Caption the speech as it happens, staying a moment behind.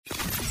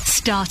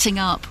Starting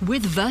up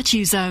with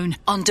Virtue Zone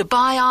on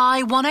Dubai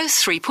Eye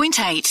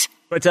 103.8.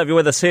 Great to have you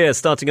with us here,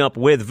 starting up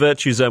with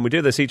Virtue Zone. We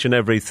do this each and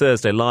every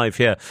Thursday live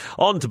here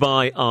on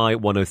Dubai Eye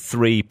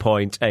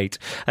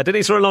 103.8.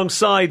 Denise are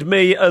alongside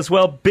me as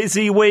well.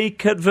 Busy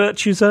week at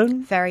Virtue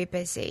Zone? Very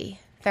busy.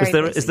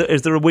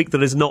 Is there a week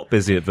that is not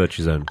busy at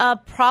Virtue Zone?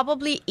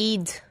 Probably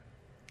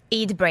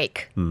Eid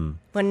break,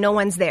 when no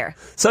one's there.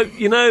 So,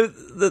 you know,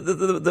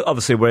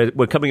 obviously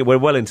we're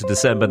well into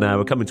December now.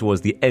 We're coming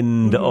towards the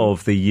end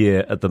of the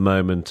year at the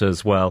moment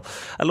as well.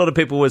 A lot of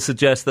people would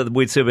suggest that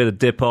we'd see a bit of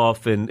dip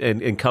off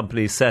in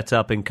company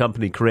setup, in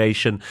company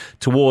creation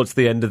towards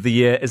the end of the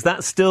year. Is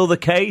that still the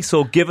case,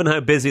 or given how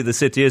busy the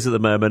city is at the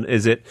moment,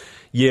 is it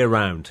year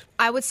round?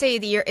 I would say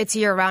it's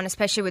year round,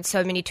 especially with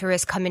so many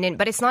tourists coming in.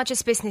 But it's not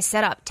just business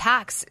setup,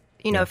 tax.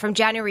 You know, from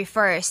January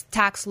 1st,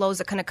 tax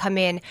laws are going to come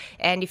in.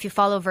 And if you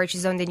follow Virtue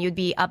Zone, then you'd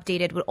be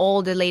updated with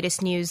all the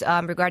latest news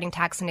regarding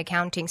tax and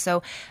accounting.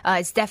 So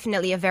it's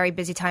definitely a very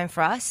busy time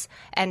for us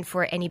and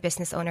for any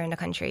business owner in the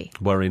country.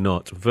 Worry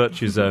not.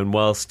 Virtue Zone,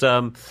 whilst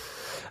of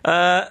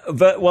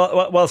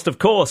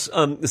course,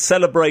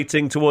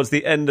 celebrating towards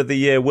the end of the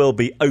year, will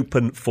be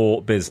open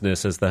for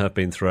business as there have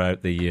been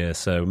throughout the year.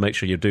 So make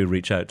sure you do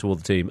reach out to all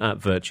the team at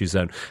Virtue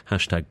Zone.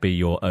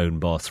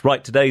 #BeYourOwnBoss.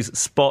 Right, today's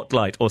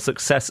spotlight, or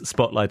success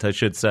spotlight, I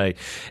should say,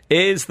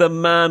 is the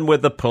man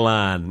with the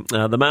plan.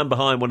 The man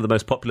behind one of the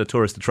most popular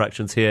tourist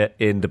attractions here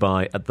in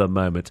Dubai at the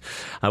moment.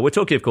 We're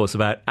talking, of course,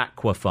 about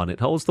Aquafun.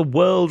 It holds the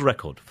world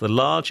record for the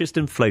largest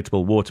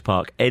inflatable water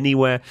park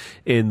anywhere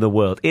in the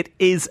world. It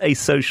is a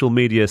social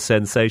media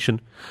sensation,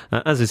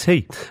 as is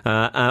he.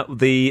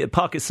 The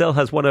park itself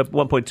has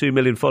 1.2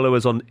 million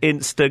followers on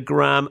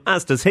Instagram,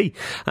 as does he.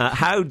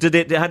 How did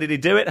he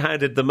do it? How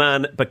did the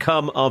man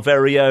become our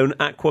very own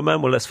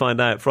Aquaman? Well, let's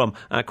find out from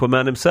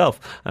Aquaman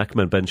himself.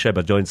 Aquaman Ben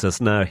Sheba joins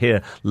us now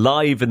here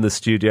live in the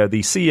studio,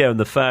 the CEO and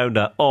the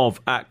founder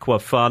of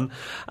Aquafun.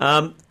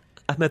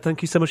 Ahmed,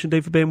 thank you so much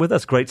indeed for being with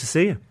us. Great to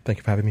see you. Thank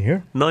you for having me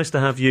here. Nice to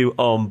have you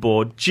on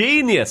board.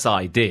 Genius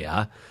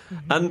idea.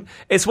 And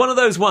it's one of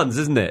those ones,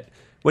 isn't it?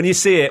 When you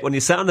see it, when you're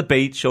sat on the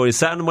beach or you're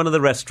sat in one of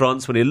the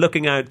restaurants, when you're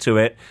looking out to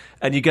it,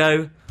 and you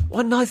go,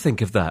 why didn't I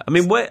think of that? I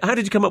mean, how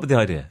did you come up with the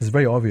idea? It's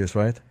very obvious,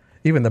 right?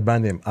 Even the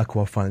brand name,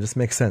 Aquafun, it just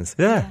makes sense.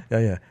 Yeah.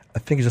 I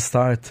think it just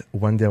started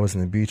one day I was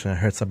on the beach and I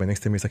heard somebody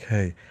next to me. It's like,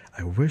 hey,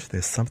 I wish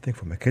there's something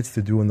for my kids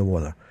to do in the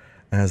water.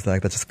 And it's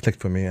like, that just clicked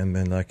for me. And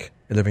then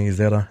 11 years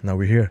later, now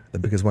we're here, the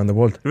biggest one in the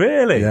world.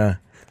 Really? Yeah.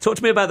 Talk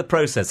to me about the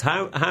process.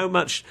 How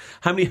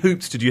many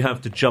hoops did you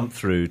have to jump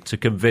through to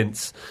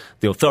convince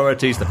the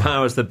authorities, the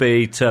powers that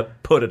be, to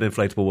put an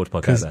inflatable water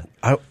park out there?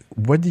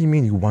 What do you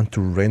mean you want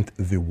to rent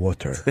the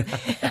water?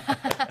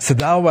 So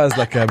that was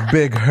like a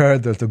big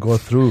hurdle to go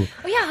through.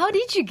 Oh yeah, how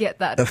did you get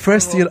that? The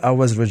first year I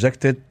was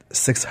rejected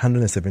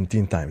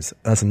 617 times.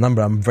 That's a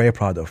number I'm very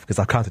proud of because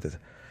I counted it.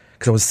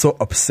 Because I was so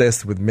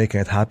obsessed with making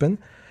it happen.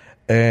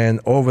 And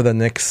over the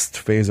next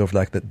phase of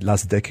the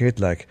last decade,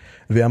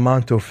 the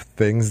amount of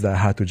things that I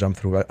had to jump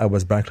through, I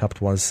was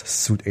bankrupt once,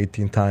 sued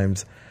 18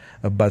 times.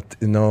 But,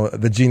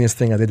 the genius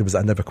thing I did was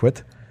I never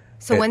quit.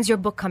 So when's your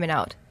book coming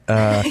out?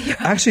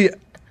 Actually,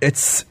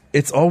 it's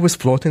always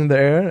floating in the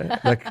air.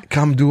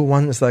 Come do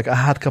one. It's I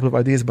had a couple of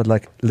ideas, but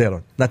later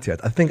on, not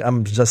yet. I think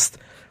I'm just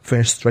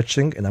finished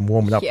stretching and I'm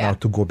warming up now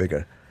to go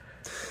bigger.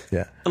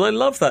 Yeah. And I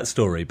love that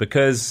story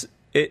because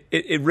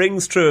it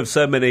rings true of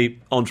so many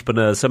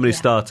entrepreneurs, so many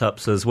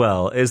startups as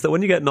well, is that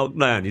when you get knocked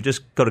down, you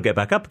just got to get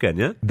back up again,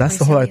 yeah? That's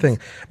the whole thing.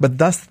 But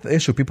that's the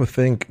issue. People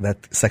think that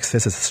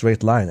success is a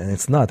straight line, and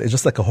it's not. It's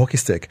just like a hockey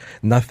stick.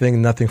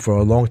 Nothing for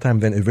a long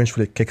time, then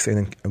eventually it kicks in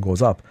and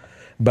goes up.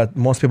 But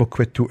most people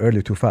quit too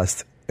early, too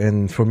fast.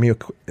 And for me,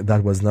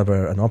 that was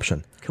never an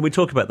option. Can we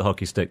talk about the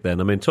hockey stick then?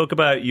 I mean, talk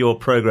about your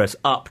progress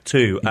up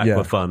to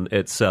Aquafun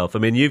itself. I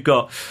mean, you've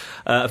got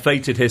a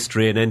fated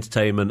history in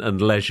entertainment and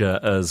leisure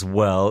as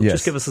well. Yes.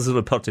 Just give us a sort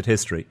of potted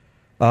history.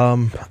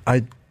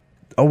 I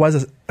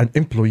was an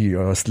employee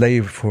or a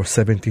slave for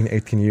 17,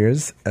 18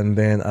 years. And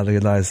then I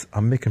realized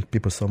I'm making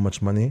people so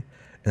much money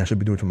and I should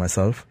be doing it for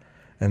myself.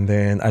 And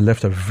then I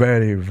left a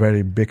very,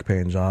 very big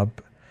paying job.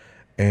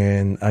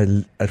 And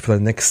for the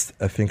next,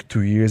 I think,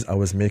 2 years, I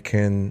was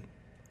making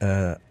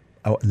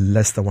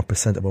less than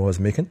 1% of what I was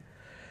making.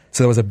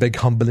 So it was a big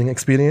humbling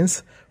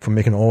experience from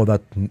making all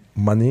that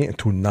money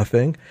to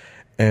nothing.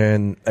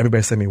 And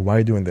everybody said to me, why are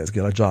you doing this?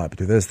 Get a job,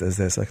 do this.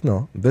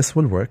 No, this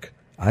will work.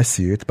 I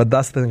see it. But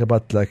that's the thing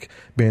about being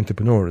an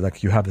entrepreneur.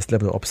 You have this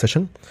level of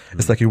obsession. Mm-hmm.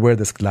 It's you wear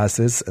these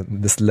glasses,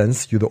 and this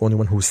lens. You're the only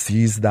one who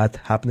sees that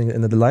happening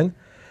in the line.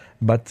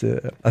 But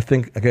I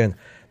think, again,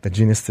 the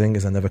genius thing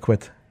is I never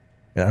quit.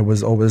 I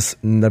was always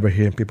never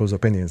hearing people's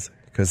opinions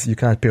because you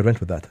can't pay rent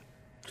with that.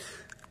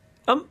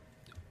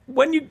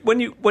 When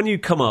you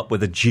come up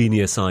with a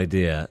genius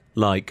idea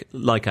like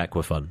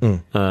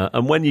Aquafun,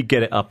 and when you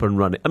get it up and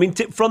running, I mean,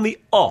 from the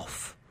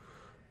off,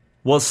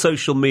 was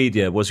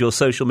your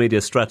social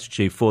media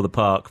strategy for the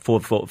park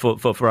for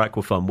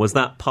Aquafun, was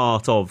that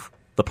part of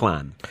the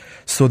plan?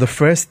 So the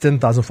first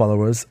 10,000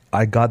 followers,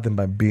 I got them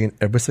by being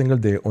every single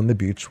day on the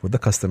beach with the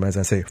customers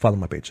and say, follow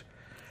my page.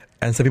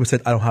 And some people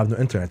said, I don't have no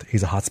internet.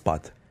 He's a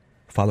hotspot.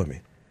 Follow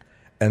me.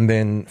 And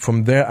then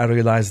from there, I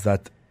realized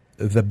that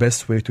the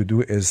best way to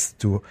do is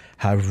to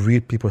have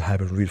real people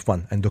having real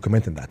fun and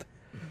documenting that.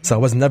 So I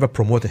was never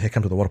promoting, hey,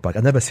 come to the water park. I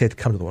never said,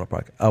 come to the water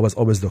park. I was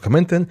always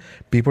documenting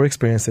people's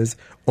experiences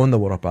on the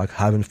water park,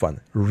 having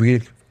fun,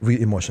 real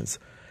emotions,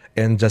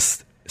 and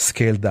just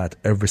scale that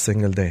every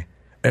single day.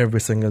 Every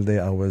single day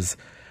I was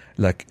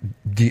like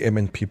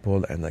DMing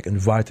people and like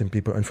inviting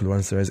people,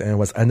 influencers,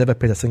 and I never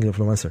paid a single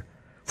influencer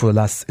for the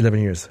last 11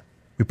 years.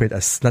 We paid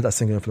not a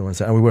single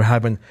influencer, and we were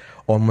having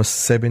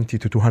almost 70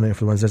 to 200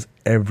 influencers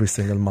every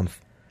single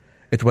month.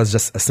 It was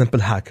just a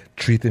simple hack,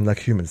 treat them like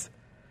humans.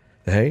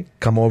 Hey,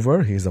 come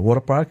over, here's the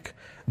water park,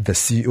 the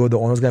CEO, the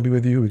owner's going to be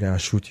with you, we're going to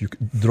shoot you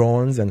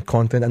drones and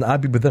content, and I'll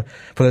be with them.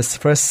 For the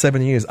first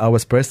 7 years, I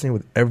was personally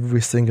with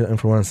every single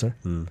influencer,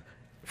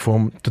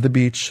 from to the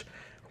beach,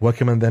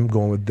 welcoming them,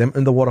 going with them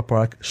in the water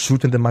park,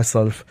 shooting them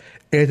myself,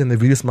 editing the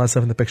videos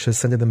myself in the pictures,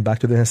 sending them back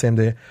to them the same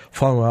day,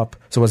 following up.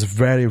 So it was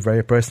very,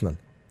 very personal.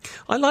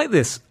 I like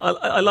this.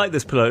 I like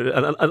this, Pilar,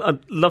 and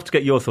I'd love to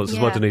get your thoughts as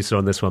well, Denisa,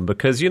 on this one,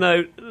 because,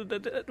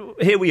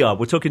 here we are.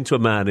 We're talking to a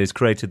man who's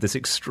created this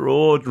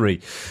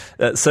extraordinary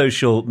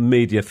social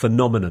media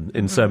phenomenon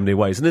in so many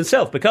ways, and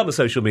himself become a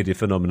social media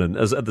phenomenon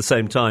at the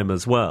same time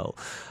as well.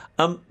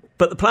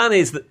 But the plan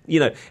is that,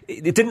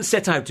 it didn't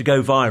set out to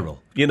go viral.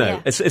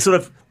 It's sort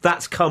of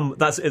that's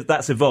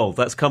evolved.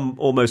 That's come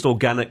almost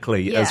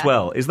organically as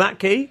well. Is that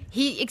key?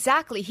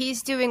 Exactly.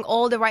 He's doing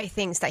all the right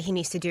things that he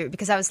needs to do,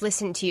 because I was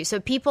listening to you.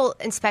 So people,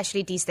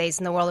 especially these days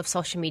in the world of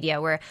social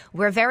media,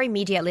 we're very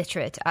media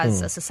literate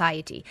as a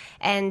society.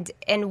 And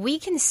we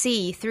can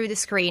see through the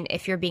screen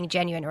if you're being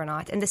genuine or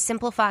not. And the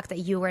simple fact that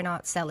you are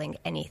not selling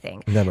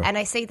anything. Never. And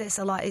I say this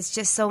a lot. It's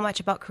just so much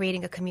about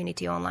creating a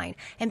community online.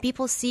 And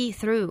people see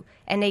through,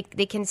 and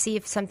they can see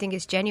if something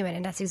is genuine.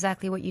 And that's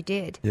exactly what you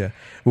did. Yeah.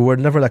 We were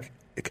never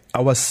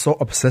I was so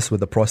obsessed with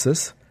the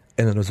process,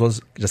 and the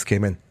results just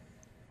came in.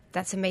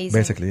 That's amazing.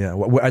 Basically, yeah.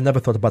 I never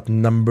thought about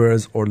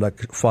numbers or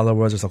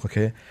followers. It's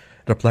okay,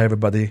 reply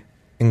everybody.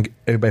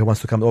 Everybody who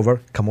wants to come over,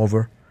 come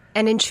over.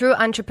 And in true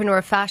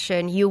entrepreneur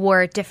fashion, you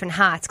wore different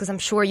hats, because I'm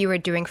sure you were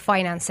doing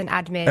finance and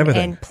admin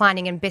Everything. and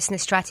planning and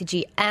business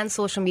strategy and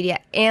social media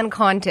and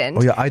content.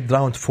 Oh yeah, I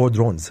drowned 4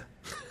 drones.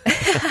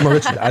 No,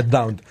 literally, I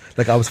drowned.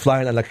 I was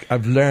flying, and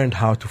I've learned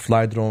how to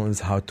fly drones,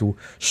 how to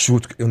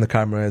shoot on the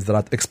cameras,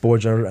 that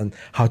exposure, and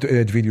how to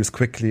edit videos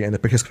quickly and the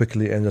pictures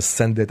quickly, and just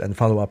send it and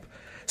follow up.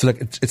 So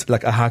it's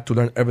I had to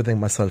learn everything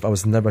myself. I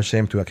was never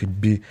ashamed to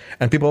be.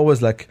 And people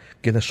always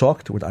get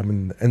shocked when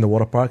I'm in the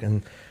water park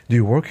and, do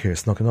you work here?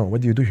 It's not, no.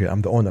 What do you do here?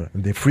 I'm the owner.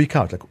 And they freak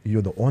out.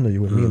 You're the owner.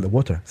 You with me in the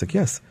water. It's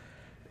yes.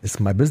 It's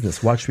my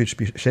business. Why should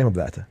we be ashamed of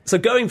that? So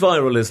going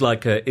viral is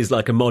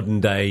like a modern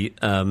day.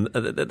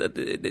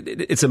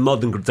 It's a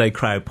modern day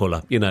crowd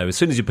puller. As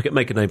soon as you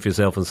make a name for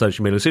yourself on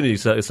social media, as soon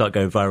as you start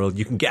going viral,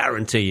 you can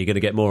guarantee you're going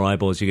to get more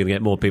eyeballs. You're going to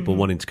get more people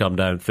wanting to come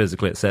down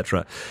physically,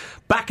 etc.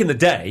 Back in the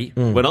day,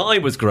 when I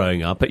was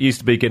growing up, it used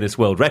to be Guinness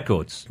World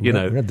Records.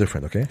 We're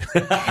different, okay?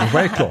 We're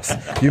very close.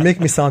 You make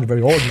me sound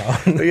very old now.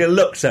 You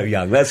look so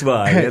young. That's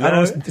why. Hey,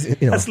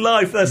 That's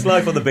life. That's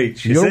life on the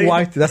beach. You're see?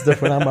 white. That's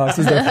different. I'm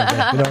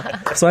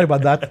different. Sorry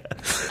about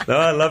that. No,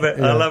 I love it.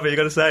 I love it. You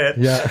got to say it.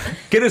 Yeah.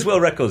 Guinness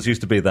World Records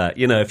used to be that.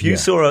 If you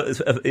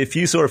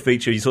saw a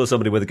feature, you saw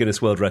somebody with a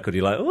Guinness World Record,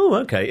 you're like, oh,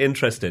 okay,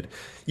 interested.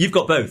 You've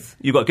got both.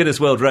 You've got Guinness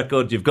World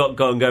Record. You've got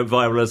Go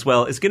Viral as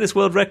well. Is Guinness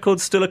World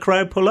Record still a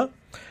crowd puller?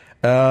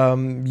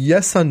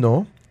 Yes and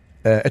no.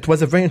 It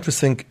was a very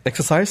interesting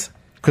exercise,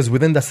 because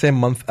within the same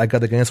month, I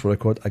got the Guinness World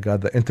Record, I got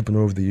the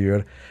Entrepreneur of the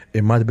Year,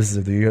 a Mind Business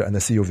of the Year, and the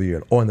CEO of the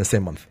Year, all in the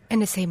same month. In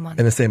the same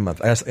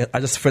month. I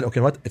just felt, okay,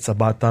 what? It's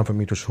about time for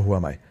me to show who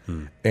am I.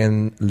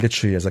 And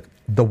literally, it's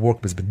the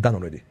work has been done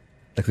already.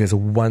 There's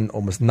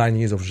almost 9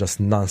 years of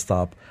just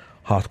non-stop,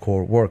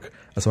 hardcore work.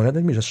 And so let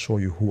me just show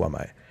you who am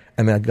I.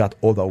 And then I got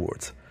all the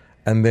awards.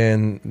 And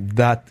then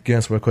that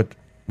Guinness World Record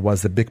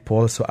was the big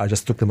pull, so I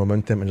just took the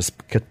momentum and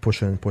just kept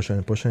pushing,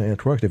 and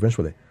it worked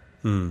eventually.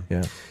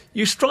 Yeah.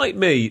 You strike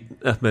me,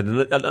 Ahmed,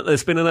 and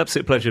it's been an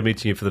absolute pleasure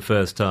meeting you for the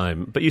first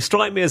time, but you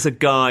strike me as a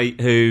guy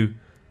who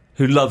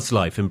loves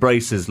life,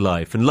 embraces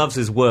life, and loves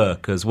his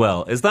work as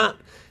well. Is that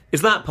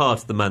part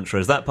of the mantra?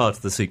 Is that part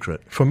of the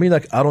secret? For me,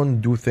 I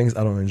don't do things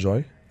I don't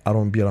enjoy. I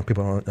don't be around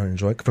people I don't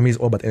enjoy. For me, it's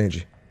all about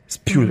energy. It's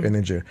pure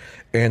energy.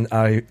 And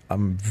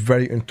I'm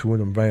very in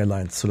tune, I'm very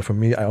aligned. So for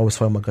me, I always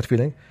follow my gut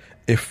feeling.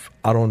 If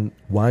I don't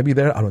want to be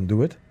there, I don't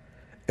do it.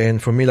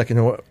 And for me,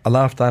 a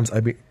lot of times I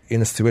be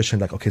in a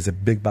situation okay, it's a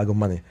big bag of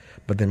money,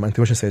 but then my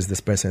intuition says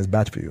this person is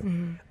bad for you.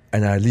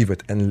 And I leave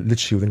it. And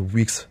literally within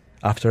weeks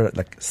after,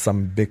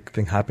 some big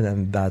thing happened,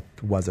 and that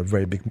was a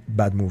very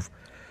bad move.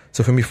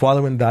 So for me,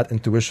 following that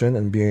intuition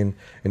and being,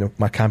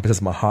 my compass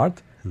is my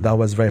heart, that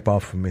was very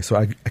powerful for me. So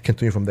I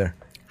continue from there.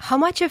 How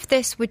much of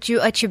this would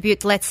you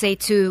attribute, let's say,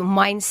 to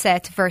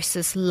mindset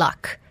versus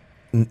luck?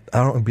 I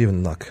don't believe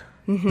in luck.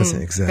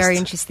 Doesn't exist. Very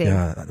interesting.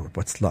 Yeah,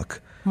 what's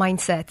luck?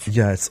 Mindset.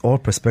 Yeah, it's all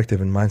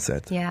perspective and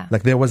mindset. Yeah.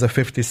 There was a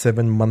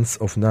 57 months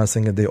of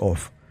nursing a day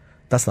off.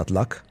 That's not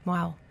luck.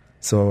 Wow.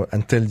 So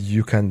until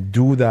you can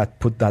do that,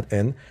 put that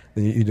in,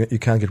 then you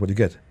can't get what you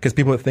get. Because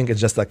people think it's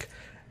just like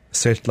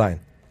straight line.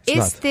 It's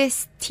Is not.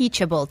 this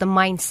teachable, the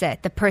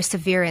mindset, the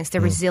perseverance,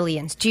 the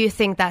resilience? Do you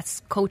think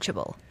that's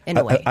coachable in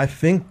a way? I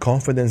think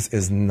confidence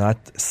is not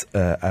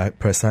a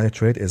personality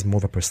trait; it's more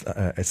of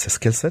it's a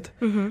skill set,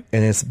 and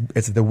it's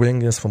the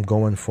willingness from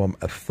going from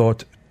a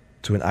thought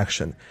to an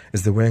action.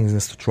 It's the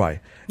willingness to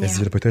try. It's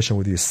the reputation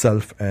with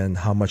yourself and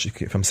how much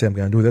if I'm saying I'm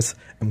going to do this,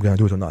 I'm going to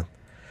do it or not.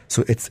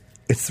 So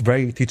it's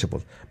very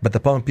teachable. But the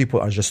problem people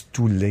are just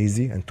too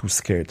lazy and too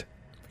scared.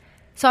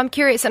 So I'm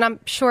curious, and I'm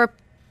sure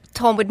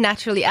Tom would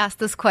naturally ask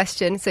this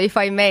question, so if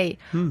I may,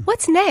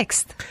 what's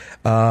next?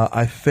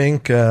 I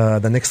think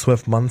the next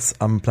 12 months,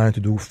 I'm planning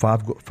to do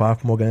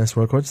five more Guinness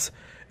records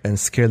and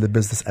scale the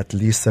business at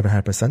least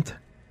 700%.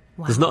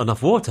 Wow. There's not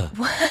enough water.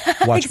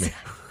 Watch me.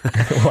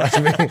 Watch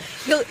me.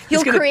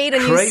 He'll create a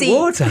new sea.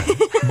 water.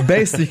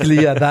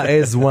 Basically, that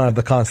is one of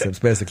the concepts.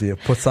 Basically,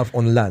 put stuff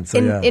on land. So,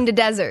 in the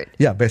desert.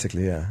 Yeah,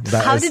 basically, yeah.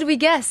 How did we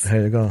guess?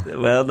 There you go.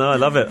 Well, no, I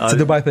love it. It's a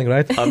Dubai thing,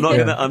 right? I'm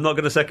not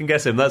gonna second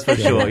guess him. That's for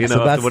sure. You know,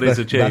 So after what he's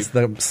achieved. that's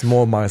the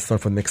small milestone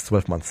for the next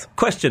 12 months.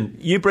 Question: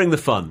 you bring the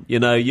fun. You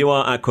know, you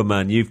are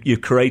Aquaman.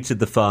 You've created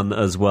the fun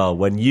as well.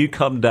 When you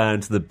come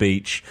down to the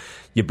beach,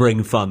 you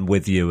bring fun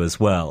with you as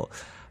well.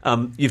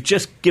 You've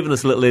just given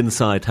us a little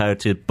insight how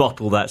to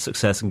bottle that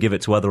success and give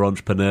it to other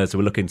entrepreneurs who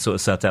are looking to sort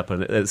of set up,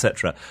 and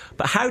etc.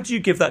 But how do you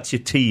give that to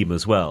your team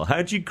as well?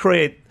 How do you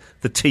create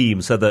the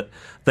team so that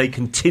they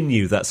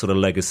continue that sort of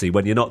legacy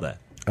when you're not there?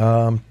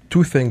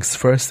 Two things.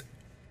 First,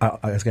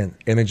 again,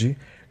 energy.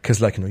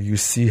 Because, you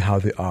see how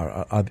they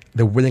are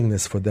the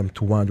willingness for them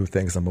to want to do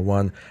things. Number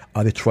one,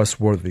 are they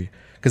trustworthy?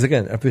 Because,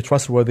 again, if they're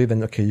trustworthy,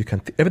 then, okay, you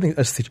can... everything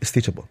is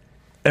teachable.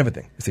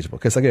 Everything is teachable.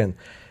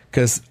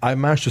 Because I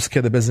managed to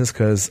scale the business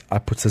because I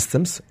put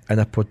systems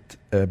and I put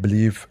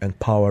belief and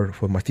power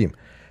for my team.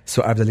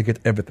 So I've delegated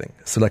everything.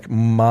 So,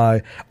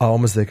 I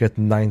almost delegate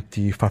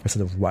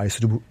 95% of what I used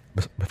to do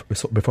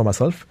before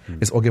myself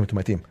is all given to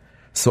my team.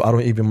 So I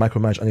don't even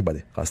micromanage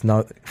anybody. Because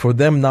now, for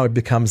them,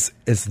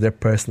 it's their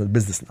personal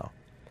business now.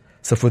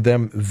 So for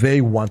them, they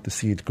want to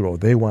see it grow.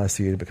 They want to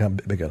see it become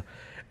bigger.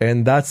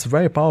 And that's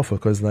very powerful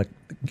because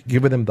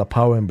giving them the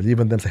power and believe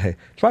in them, say, hey,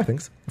 try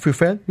things. If we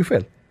fail, we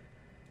fail.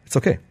 It's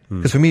okay.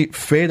 Because for me,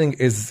 failing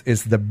is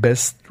the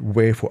best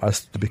way for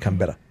us to become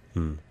better.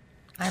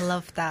 I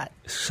love that.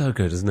 So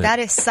good, isn't it? That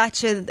is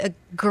such a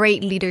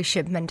great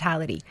leadership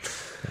mentality.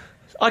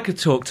 I could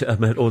talk to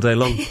Ahmed all day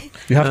long.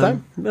 You have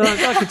time? No,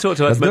 I could talk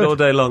to Ahmed all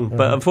day long,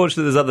 but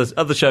unfortunately there's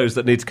other shows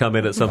that need to come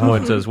in at some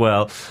point as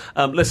well.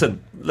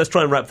 Listen, let's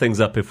try and wrap things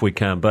up if we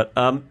can, but...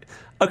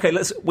 okay,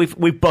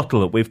 we've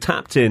bottled it. We've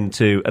tapped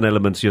into an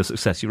element of your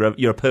success.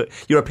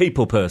 You're a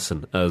people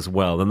person as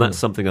well, and that's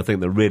something I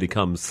think that really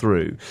comes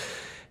through.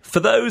 For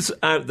those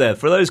out there,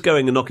 for those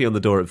going and knocking on the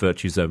door at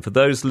Virtue Zone, for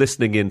those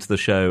listening into the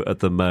show at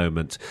the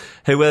moment,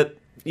 who are,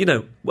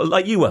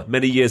 like you were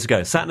many years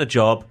ago, sat in a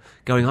job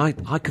going,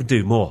 I could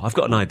do more. I've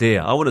got an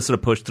idea. I want to sort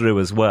of push through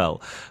as well.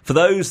 For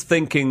those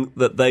thinking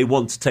that they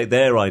want to take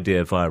their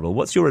idea viral,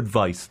 what's your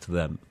advice to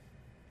them?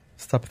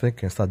 Stop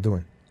thinking, start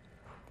doing.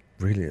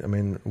 Really,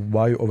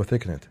 why are you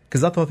overthinking it?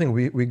 Because that's the whole thing.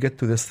 We get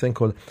to this thing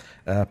called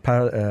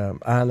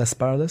analyst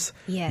paralysis.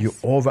 Yes. You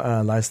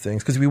overanalyze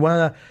things because we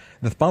want to.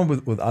 The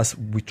problem with us,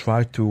 we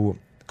try to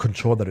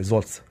control the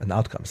results and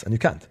outcomes, and you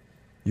can't.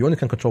 You only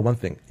can control one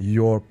thing.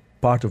 You're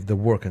part of the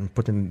work and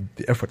putting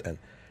the effort in,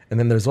 and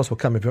then the results will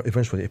come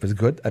eventually. If it's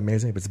good,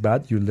 amazing. If it's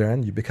bad, you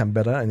learn, you become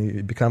better, and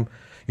you become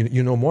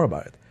you know more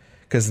about it.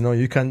 Because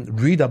you can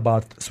read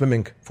about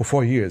swimming for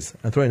 4 years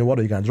and throw in the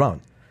water, you're gonna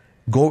drown.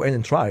 Go in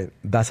and try.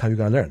 That's how you're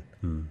gonna learn.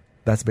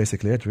 That's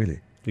basically it,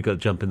 really. You've got to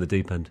jump in the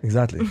deep end.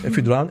 Exactly. If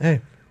you drown,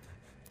 hey.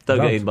 Don't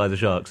drown. get eaten by the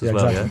sharks as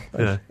well,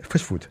 exactly. yeah?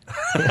 Fish food.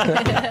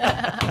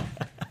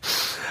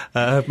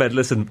 Ahmed,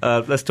 listen,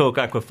 let's talk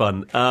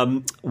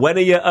Aquafun. When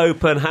are you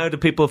open? How do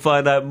people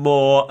find out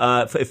more?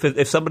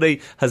 If somebody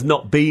has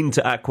not been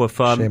to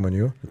Aquafun... Shame on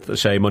you.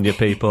 Shame on your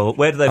people.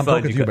 Where do they I'm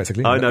find talking to you,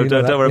 basically. I know,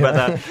 don't worry about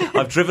that.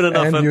 I've driven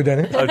enough. And you,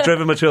 Danny. I've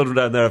driven my children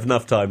down there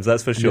enough times,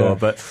 that's for sure.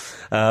 Yeah.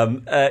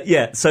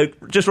 But so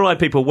just remind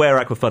people where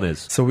Aquafun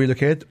is. So we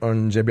locate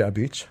on JBR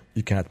Beach.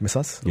 You can't miss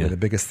us. Yeah. We're the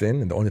biggest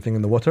thing and the only thing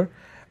in the water.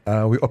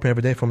 We open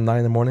every day from 9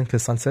 in the morning till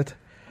sunset.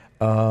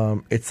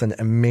 It's an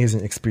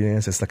amazing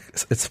experience.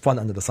 It's fun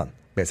under the sun,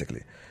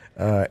 basically.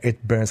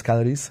 It burns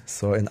calories.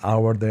 So an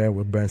hour there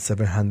will burn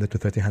 700 to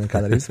 1,300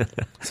 calories.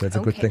 So it's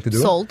a good thing to do.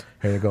 Sold.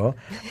 Here you go.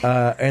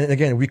 And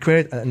again, we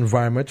create an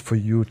environment for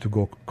you to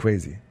go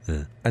crazy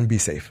and be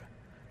safe.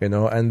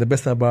 And the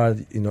best thing about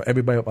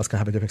everybody of us can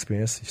have a different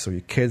experience. So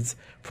your kids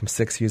from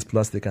 6 years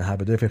plus, they can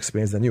have a different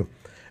experience than you.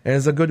 And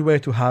it's a good way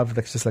to have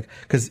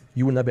because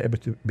you will not be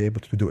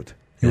able to do it.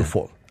 You will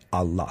fall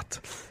a lot.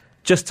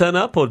 Just turn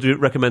up, or do you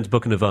recommend to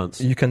book in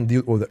advance? You can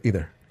deal with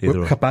either.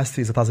 Either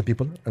Capacity is 1,000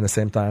 people at the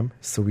same time,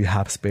 so we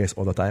have space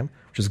all the time,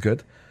 which is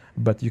good.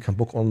 But you can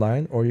book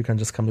online, or you can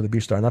just come to the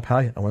beach, turn up.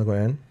 Hi, I want to go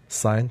in,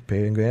 sign,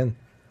 pay, and go in.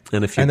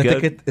 And the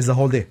ticket is the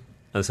whole day.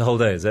 And it's a whole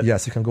day, is it?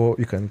 Yes, you can go.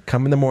 You can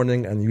come in the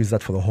morning and use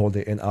that for the whole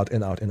day, in, out,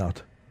 in, out, in,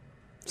 out.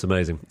 It's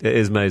amazing. It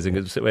is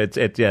amazing.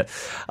 Yeah.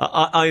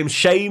 I am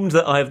shamed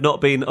that I have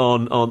not been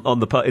on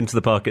the into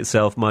the park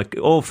itself.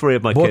 All three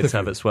of my kids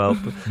have as well.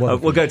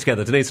 We'll go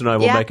together. Denise and I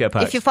will make it a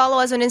pact. If you follow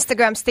us on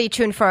Instagram, stay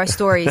tuned for our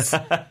stories.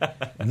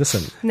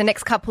 Listen. In the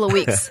next couple of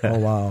weeks. Oh,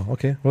 wow.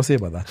 Okay. We'll see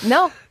about that.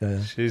 No.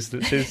 Yeah. She's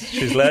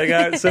laying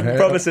out some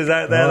promises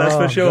out there, that's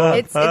for sure.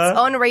 It's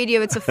on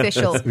radio. It's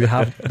official. We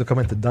have the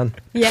comment done.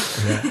 Yeah.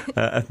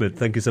 Ahmed,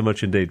 thank you so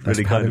much indeed. Thanks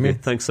Really for kind of having you.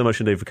 me. Thanks so much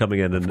indeed for coming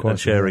in and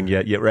sharing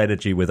your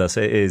energy with us.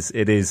 It's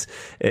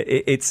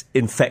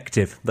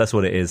infective. That's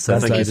what it is. So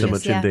thank you so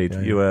much indeed.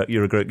 Yeah.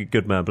 You're a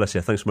good man. Bless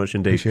you. Thanks so much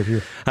indeed. Appreciate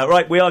you.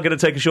 Right, we are going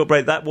to take a short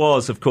break. That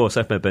was, of course,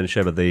 Ahmed Ben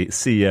Sheba, the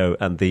CEO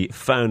and the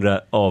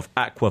founder of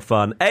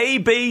Aquafun.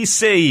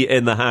 ABC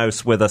in the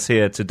house with us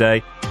here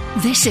today.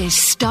 This is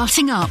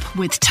Starting Up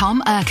with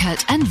Tom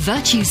Urquhart and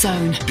Virtue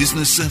Zone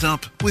Business set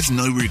up with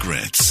no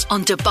regrets.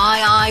 on Dubai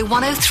Eye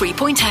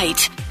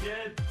 103.8.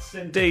 Yes,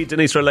 indeed.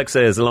 Denise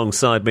Alexei is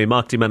alongside me,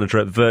 marketing manager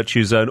at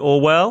Virtue Zone. All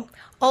well?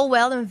 All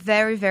well, I'm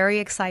very, very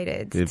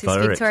excited to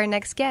speak to our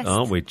next guest.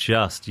 Aren't we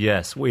just?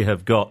 Yes, we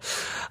have got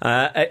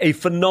a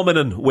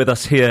phenomenon with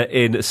us here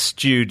in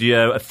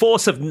studio, a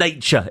force of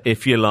nature,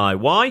 if you like.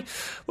 Why?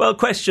 Well,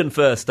 question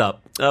first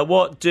up.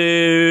 What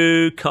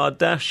do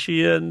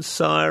Kardashian,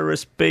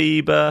 Cyrus,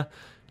 Bieber,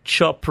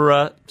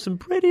 Chopra, some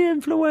pretty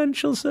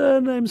influential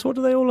surnames, what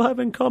do they all have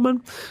in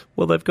common?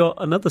 Well, they've got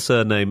another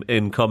surname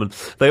in common.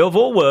 They have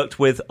all worked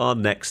with our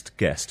next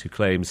guest, who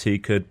claims he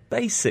could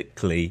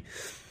basically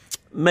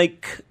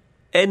make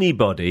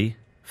anybody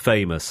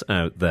famous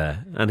out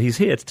there. And he's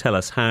here to tell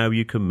us how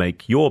you can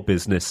make your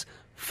business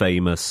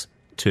famous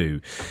too.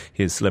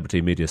 He is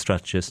celebrity media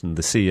strategist and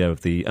the CEO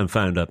of and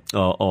founder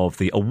of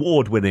the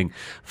award-winning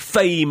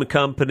Fame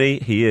company.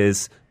 He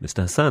is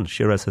Mr. Hassan,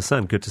 Shiraz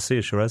Hassan. Good to see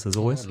you, Shiraz, as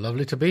always.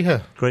 Lovely to be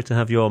here. Great to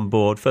have you on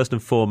board. First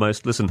and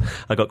foremost, listen,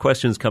 I got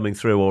questions coming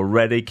through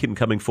already. Keep them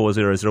coming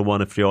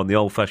 4001 if you're on the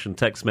old-fashioned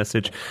text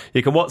message.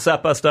 You can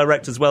WhatsApp us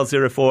direct as well,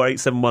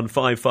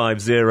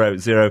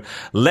 0487155500.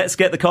 Let's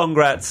get the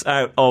congrats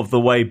out of the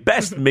way.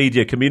 Best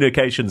Media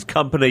Communications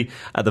Company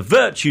at the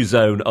Virtue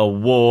Zone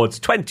Awards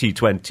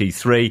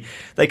 2023.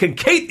 They can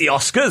keep the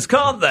Oscars,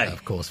 can't they?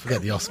 Of course,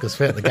 forget the Oscars,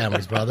 forget the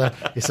Gammies, brother.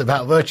 It's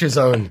about Virtue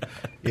Zone.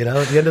 You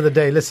know, at the end of the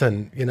day,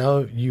 listen, you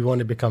know, you want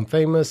to become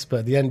famous, but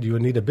at the end you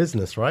need a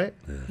business, right?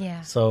 Yeah.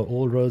 So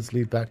all roads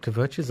lead back to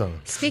Virtue Zone.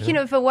 Speaking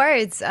of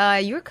awards,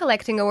 you're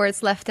collecting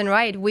awards left and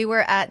right. We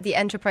were at the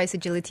Enterprise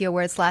Agility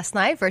Awards last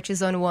night. Virtue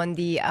Zone won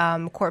the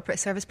Corporate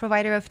Service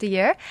Provider of the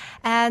Year.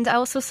 And I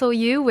also saw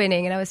you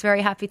winning, and I was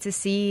very happy to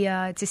see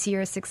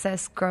your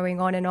success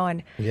growing on and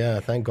on. Yeah,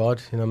 thank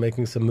God. You know,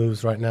 making some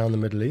moves right now in the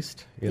Middle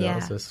East. You know,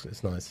 so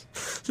it's nice.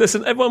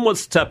 Listen, everyone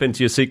wants to tap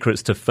into your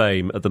secrets to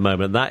fame at the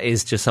moment. That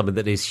is just something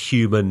that is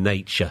human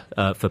nature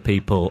for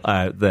people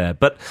out there.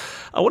 But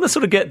I want to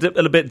sort of get a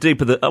little bit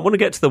deeper. I want to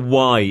get to the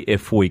why,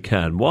 if we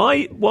can.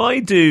 Why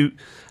do,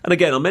 and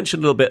again, I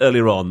mentioned a little bit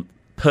earlier on,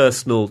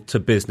 personal to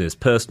business,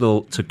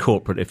 personal to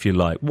corporate, if you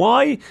like.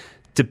 Why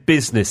do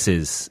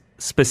businesses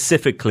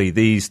specifically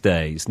these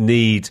days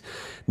need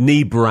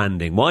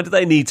branding? Why do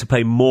they need to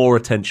pay more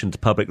attention to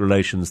public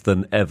relations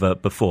than ever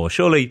before?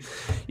 Surely,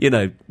 you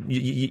know,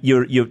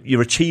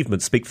 your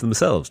achievements speak for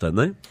themselves, don't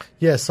they?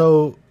 Yeah,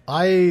 so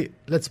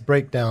let's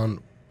break down,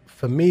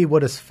 for me,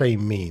 what does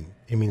fame mean?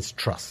 It means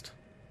trust.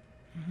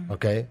 Mm-hmm.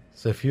 Okay?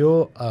 So if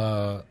you're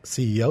a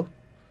CEO,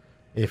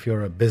 if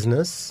you're a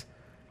business,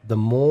 the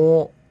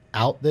more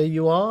out there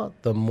you are,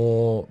 the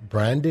more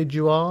branded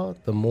you are,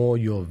 the more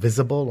you're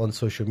visible on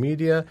social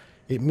media,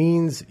 it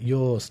means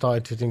you're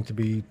starting to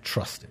be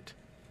trusted.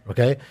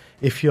 Okay?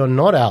 If you're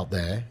not out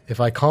there, if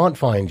I can't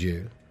find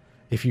you,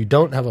 if you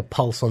don't have a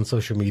pulse on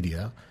social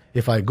media,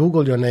 if I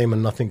Google your name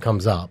and nothing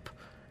comes up,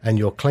 and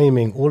you're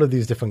claiming all of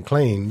these different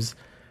claims,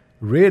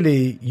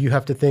 really you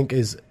have to think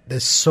there's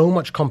so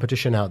much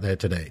competition out there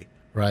today,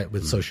 right?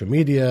 With social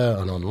media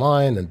and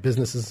online and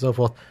businesses and so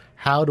forth.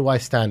 How do I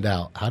stand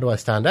out? How do I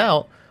stand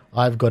out?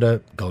 I've got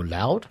to go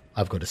loud.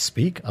 I've got to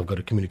speak. I've got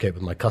to communicate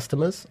with my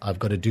customers. I've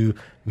got to do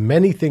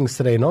many things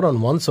today, not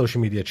on one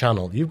social media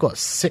channel. You've got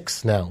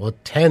 6 now or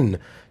 10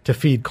 to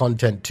feed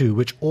content to,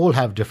 which all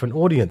have different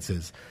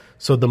audiences.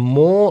 So the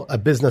more a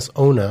business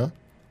owner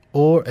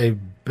or a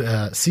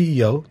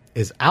CEO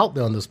is out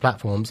there on those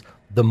platforms,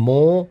 the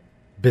more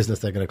business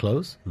they're going to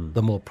close,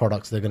 the more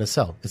products they're going to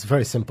sell. It's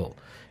very simple.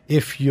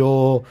 If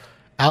you're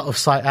out of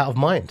sight, out of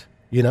mind,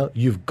 you know,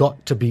 you've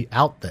got to be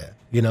out there.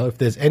 You know, if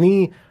there's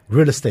any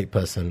real estate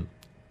person,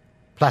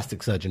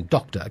 plastic surgeon,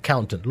 doctor,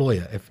 accountant,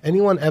 lawyer, if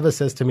anyone ever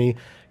says to me,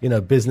 you know,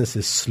 business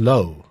is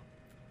slow,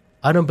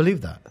 I don't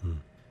believe that.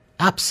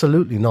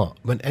 Absolutely not.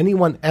 When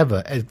anyone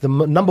ever, the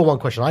number one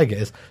question I get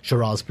is,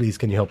 Shiraz, please,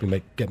 can you help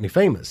me get me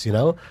famous, you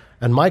know?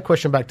 And my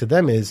question back to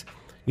them is,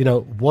 you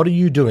know, what are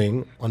you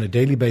doing on a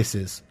daily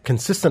basis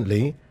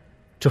consistently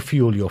to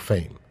fuel your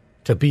fame,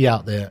 to be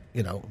out there,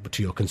 you know,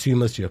 to your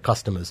consumers, to your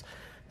customers?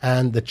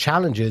 And the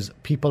challenge is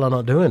people are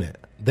not doing it.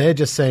 They're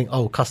just saying,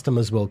 oh,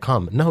 customers will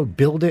come. No,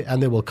 build it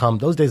and they will come.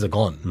 Those days are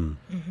gone,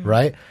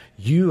 right?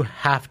 You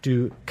have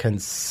to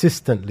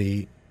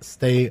consistently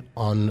stay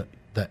on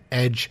the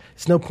edge.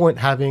 It's no point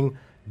having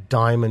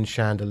diamond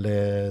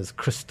chandeliers,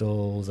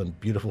 crystals, and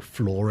beautiful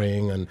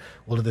flooring, and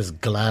all of this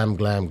glam,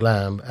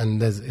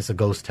 and it's a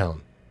ghost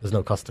town. There's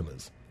no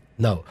customers.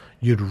 No,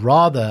 you'd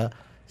rather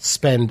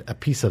spend a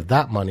piece of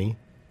that money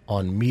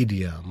on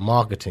media,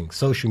 marketing,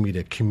 social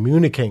media,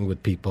 communicating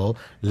with people,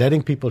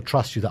 letting people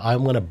trust you that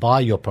I'm going to buy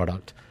your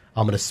product,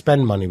 I'm going to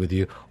spend money with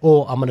you,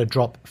 or I'm going to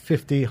drop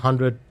 $50,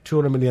 $100,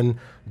 $200 million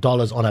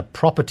on a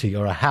property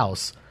or a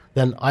house,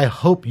 then I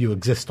hope you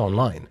exist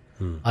online.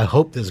 I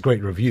hope there's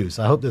great reviews.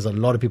 I hope there's a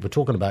lot of people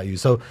talking about you.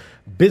 So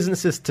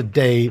businesses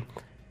today,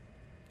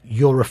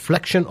 your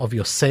reflection of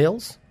your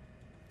sales,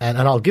 and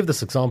I'll give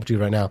this example to you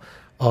right now,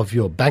 of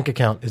your bank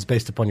account is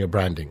based upon your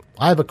branding.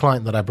 I have a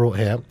client that I brought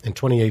here in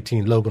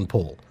 2018, Logan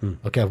Paul.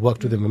 Okay, I've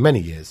worked with him for many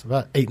years.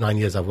 About 8-9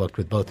 years I've worked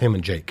with both him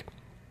and Jake.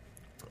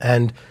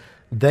 And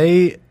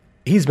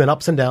he's been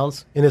ups and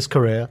downs in his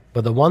career,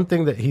 but the one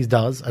thing that he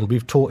does, and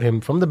we've taught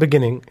him from the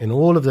beginning in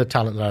all of the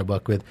talent that I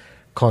work with,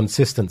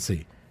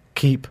 consistency.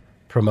 Keep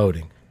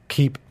promoting.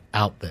 Keep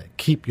out there.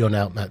 Keep your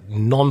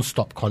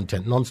non-stop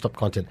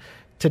content.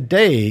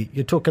 Today,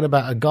 you're talking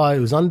about a guy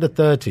who's under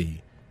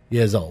 30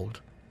 years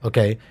old.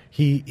 Okay,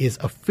 he is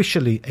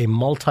officially a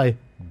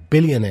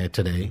multi-billionaire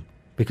today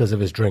because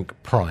of his drink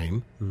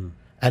Prime.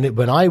 And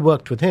when I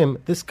worked with him,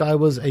 this guy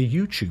was a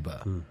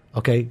YouTuber,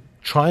 okay,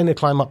 trying to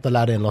climb up the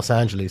ladder in Los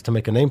Angeles to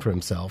make a name for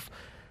himself.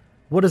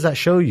 What does that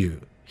show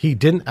you? He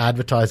didn't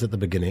advertise at the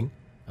beginning.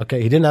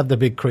 Okay, he didn't have the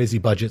big crazy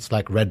budgets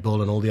like Red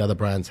Bull and all the other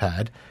brands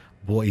had.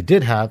 But what he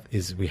did have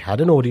is we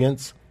had an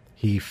audience.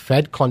 He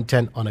fed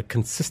content on a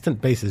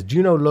consistent basis. Do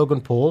you know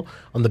Logan Paul,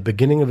 on the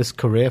beginning of his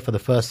career for the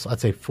first,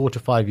 I'd say, 4 to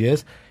 5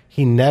 years,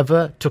 he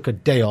never took a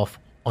day off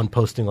on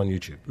posting on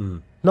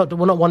YouTube. Not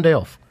one day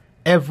off.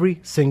 Every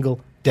single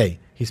day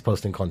he's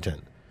posting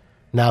content.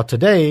 Now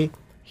today,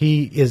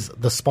 he is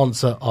the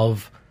sponsor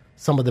of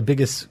some of the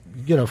biggest,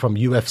 from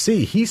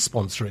UFC. He's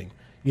sponsoring,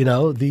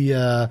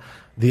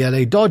 the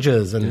LA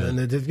Dodgers and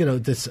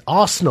this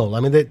Arsenal. I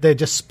mean, they're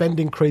just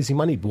spending crazy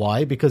money.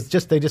 Why? Because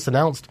they just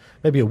announced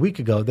maybe a week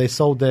ago they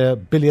sold their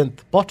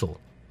 1,000,000th bottle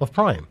of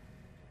Prime.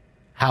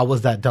 How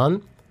was that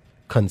done?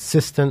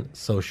 Consistent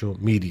social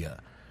media.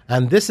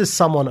 And this is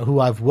someone who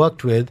I've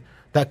worked with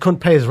that couldn't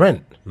pay his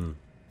rent.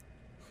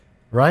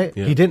 Right?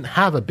 Yeah. He didn't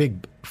have a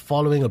big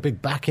following or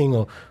big backing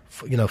or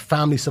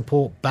family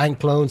support,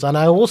 bank loans. And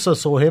I also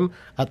saw him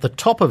at the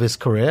top of his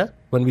career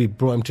when we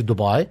brought him to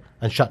Dubai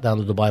and shut down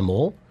the Dubai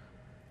Mall.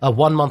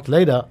 1 month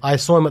later, I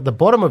saw him at the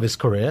bottom of his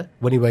career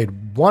when he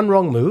made one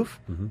wrong move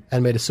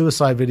and made a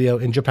suicide video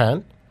in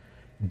Japan,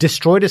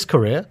 destroyed his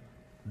career,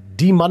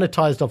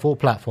 demonetized off all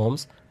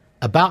platforms,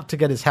 about to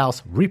get his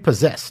house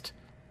repossessed.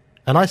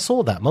 And I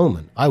saw that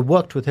moment. I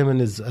worked with him and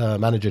his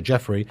manager,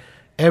 Jeffrey,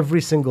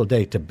 every single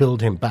day to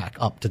build him back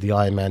up to the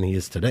Iron Man he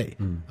is today.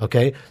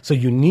 Okay? So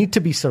you need to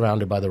be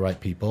surrounded by the right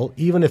people,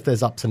 even if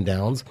there's ups and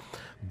downs.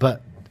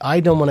 But I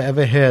don't want to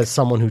ever hear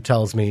someone who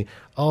tells me,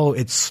 oh,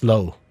 it's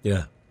slow.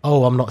 Yeah.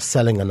 Oh, I'm not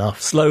selling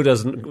enough. Slow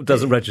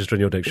doesn't register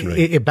in your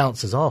dictionary. It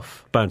bounces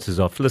off. Bounces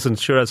off. Listen,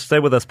 Shiraz, stay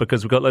with us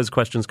because we've got loads of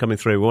questions coming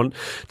through. We want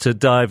to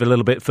dive a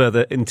little bit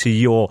further into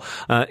your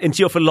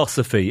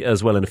philosophy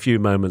as well in a few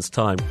moments'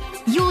 time.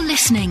 You're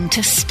listening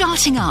to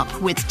Starting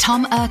Up with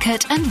Tom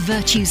Urquhart and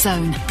Virtue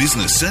Zone.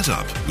 Business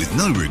setup with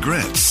no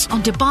regrets.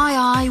 On Dubai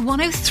Eye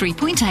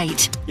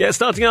 103.8. Yeah,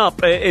 Starting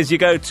Up is your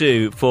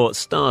go-to for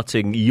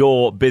starting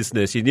your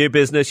business, your new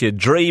business, your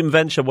dream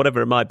venture,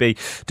 whatever it might be.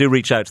 Do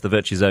reach out to the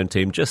Virtue Zone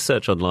team. Just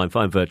search online,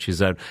 find Virtue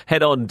Zone.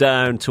 Head on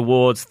down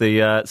towards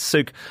the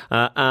Souk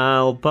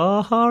Al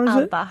Baha, is it?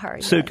 Al Baha,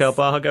 yes. Souk Al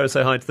Baha. Go and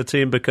say hi to the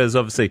team because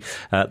obviously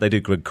they do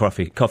good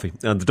coffee.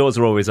 And the doors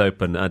are always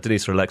open.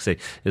 Denise Alexi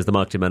is the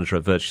marketing manager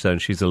at Virtue Zone.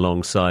 She's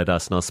alongside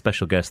us. And our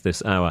special guest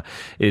this hour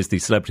is the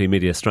celebrity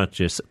media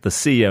strategist, the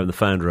CEO and the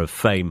founder of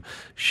Fame,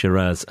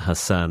 Shiraz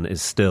Hassan,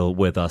 is still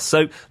with us.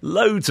 So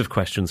loads of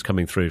questions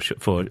coming through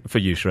for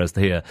you, Shiraz,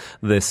 here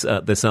this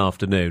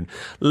afternoon.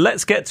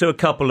 Let's get to a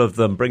couple of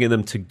them, bringing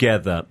them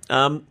together.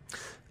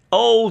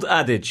 Old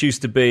adage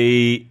used to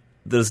be,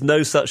 there's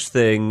no such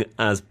thing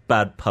as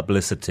bad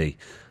publicity.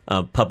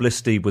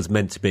 Publicity was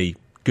meant to be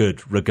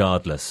good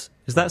regardless.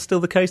 Is that still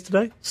the case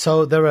today?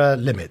 So there are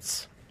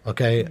limits,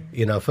 okay?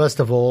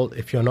 First of all,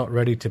 if you're not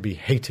ready to be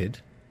hated,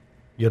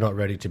 you're not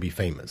ready to be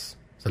famous.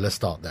 So let's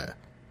start there,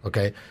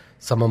 okay?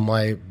 Some of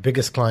my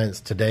biggest clients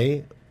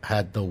today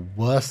had the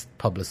worst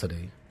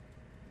publicity.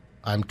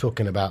 I'm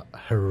talking about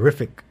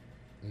horrific,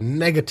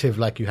 negative,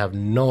 like you have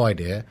no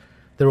idea.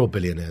 They're all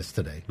billionaires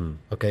today,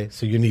 okay?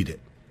 So you need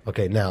it.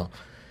 Okay, now,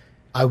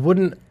 I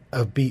wouldn't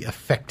be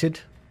affected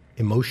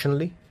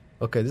emotionally.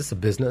 Okay, this is a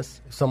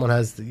business. If someone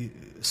has...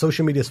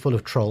 social media is full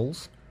of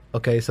trolls,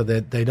 okay? So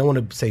they don't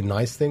want to say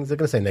nice things. They're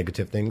going to say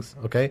negative things,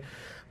 okay?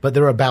 But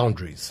there are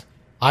boundaries.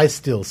 I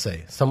still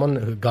say,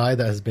 a guy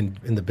that has been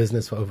in the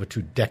business for over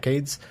 2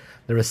 decades,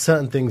 there are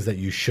certain things that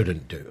you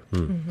shouldn't do,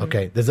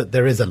 okay?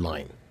 There is a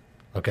line,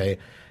 okay?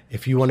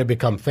 If you want to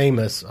become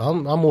famous,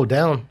 I'm all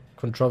down.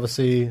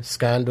 Controversy,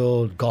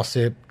 scandal,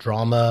 gossip,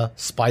 drama,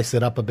 spice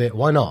it up a bit.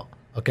 Why not?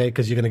 Okay,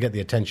 because you're going to get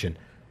the attention.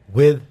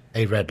 with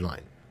a red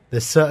line.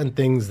 There's certain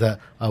things that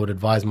I would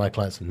advise my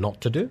clients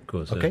not to do,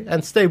 course, okay, yeah.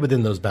 and stay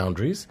within those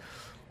boundaries.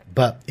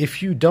 But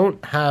if you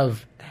don't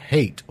have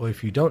hate or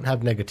if you don't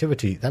have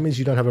negativity, that means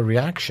you don't have a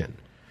reaction.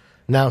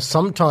 Now,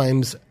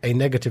 sometimes a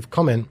negative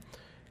comment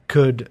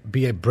could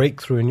be a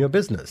breakthrough in your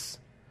business,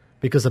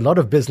 because a lot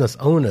of business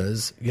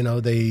owners,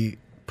 they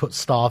put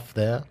staff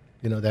there,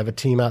 they have a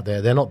team out there.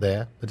 They're not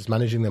there. They're just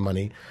managing their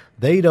money.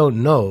 They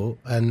don't know.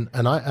 And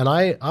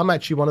I'm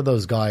actually one of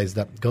those guys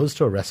that goes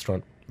to a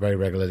restaurant very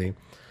regularly.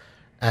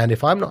 And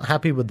if I'm not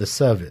happy with the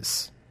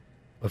service,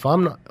 if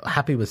I'm not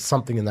happy with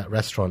something in that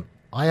restaurant,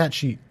 I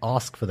actually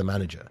ask for the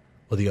manager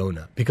or the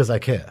owner because I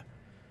care.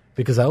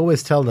 Because I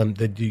always tell them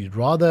that you'd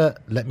rather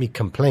let me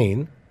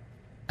complain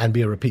and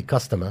be a repeat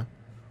customer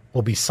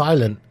or be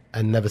silent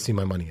and never see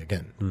my money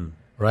again.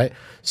 Right?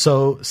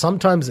 So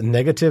sometimes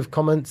negative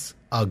comments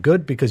are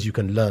good because you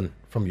can learn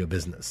from your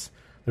business.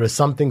 There are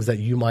some things that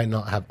you might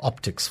not have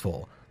optics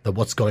for, that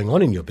what's going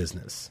on in your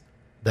business,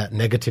 that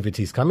negativity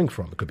is coming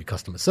from. It could be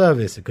customer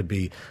service. It could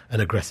be an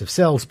aggressive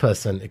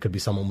salesperson. It could be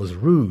someone was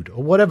rude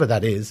or whatever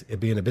that is. It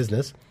be in a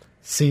business.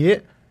 See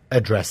it,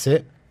 address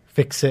it,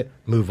 fix it,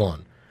 move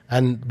on.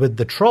 And with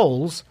the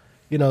trolls,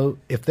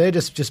 if they're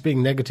just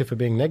being negative for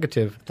being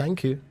negative,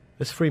 thank you.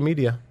 It's free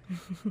media.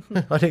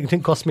 I think it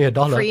didn't cost me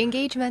 $1. Free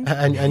engagement.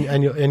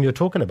 And you're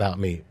talking about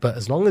me. But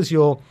as long as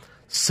your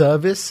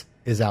service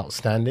is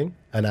outstanding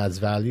and adds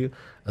value,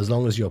 as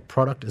long as your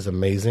product is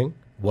amazing,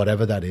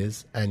 whatever that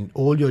is, and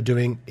all you're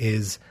doing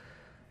is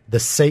the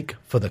sake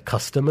for the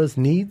customer's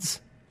needs,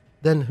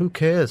 then who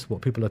cares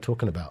what people are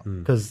talking about?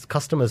 Because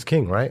customer's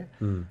king, right?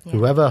 Yeah.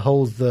 Whoever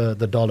holds the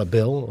dollar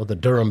bill or the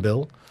dirham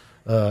bill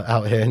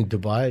out here in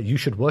Dubai, you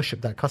should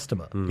worship that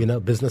customer.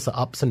 Business are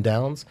ups and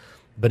downs.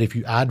 But if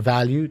you add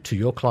value to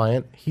your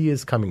client, he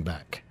is coming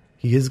back.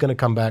 He is going to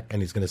come back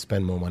and he's going to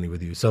spend more money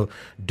with you. So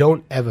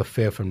don't ever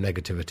fear from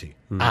negativity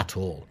at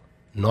all.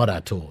 Not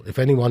at all. If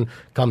anyone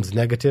comes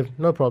negative,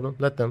 no problem.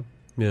 Let them.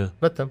 Yeah.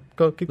 Let them.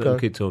 Go. Keep Let going.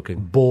 them keep talking.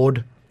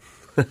 Bored.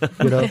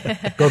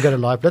 Go get a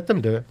life. Let them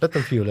do it. Let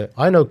them fuel it.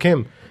 I know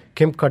Kim.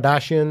 Kim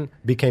Kardashian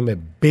became a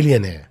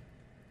billionaire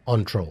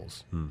on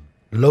trolls.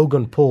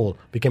 Logan Paul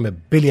became a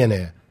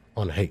billionaire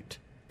on hate.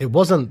 It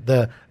wasn't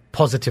the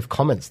positive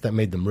comments that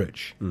made them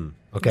rich.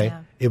 Okay?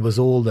 Yeah. It was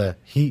all the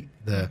heat,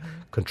 the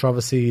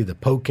controversy, the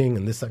poking,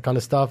 and that kind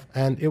of stuff.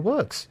 And it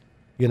works.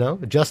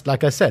 Just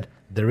like I said,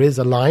 there is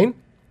a line.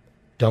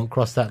 Don't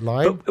cross that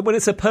line. But when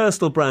it's a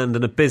personal brand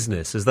and a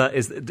business, is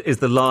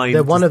the line?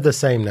 They're one of the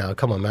same now.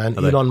 Come on, man.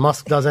 Elon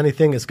Musk does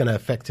anything, it's going to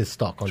affect his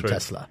stock on True.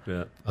 Tesla.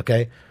 Yeah.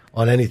 Okay?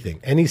 On anything.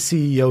 Any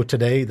CEO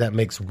today that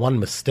makes one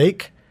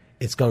mistake,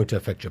 it's going to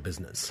affect your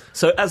business.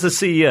 So as a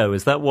CEO,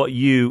 is that what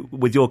you,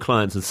 with your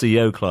clients and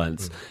CEO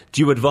clients,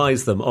 do you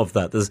advise them of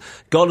that? There's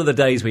gone are the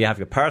days where you have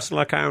your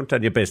personal account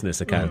and your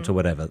business account or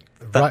whatever.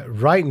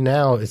 Right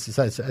now, it's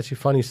actually a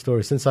funny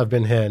story. Since I've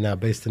been here now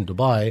based in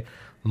Dubai,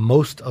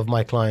 most of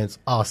my clients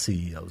are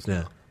CEOs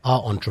now,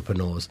 are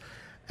entrepreneurs.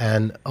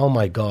 And oh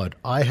my God,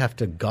 I have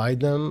to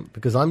guide them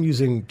because I'm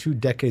using 2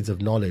 decades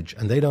of knowledge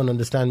and they don't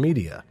understand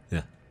media.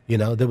 Yeah.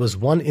 There was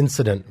one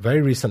incident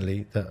very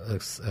recently, the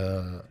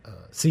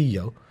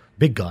CEO,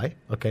 big guy,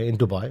 in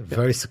Dubai,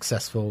 very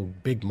successful,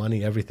 big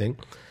money, everything.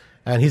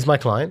 And he's my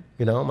client.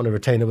 I'm on a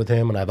retainer with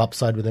him and I have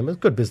upside with him. It's a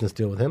good business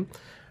deal with him.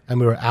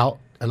 And we were out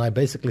and I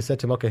basically said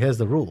to him, okay, here's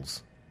the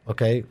rules.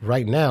 Okay,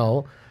 right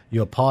now,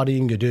 you're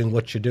partying, you're doing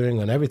what you're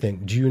doing and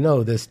everything. Do you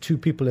know there's 2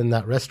 people in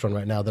that restaurant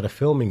right now that are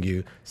filming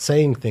you,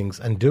 saying things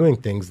and doing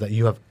things that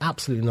you have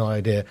absolutely no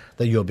idea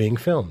that you're being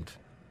filmed?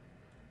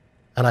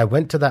 And I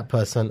went to that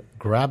person,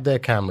 grabbed their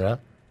camera,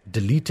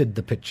 deleted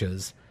the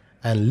pictures,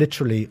 and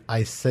literally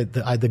I said,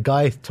 the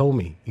guy told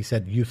me, he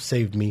said, you've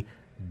saved me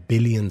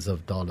billions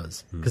of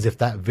dollars. Because if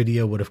that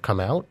video would have come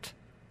out,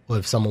 or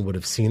if someone would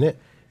have seen it,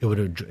 it would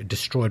have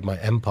destroyed my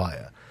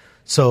empire.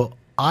 So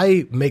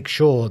I make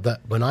sure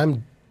that when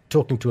I'm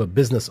talking to a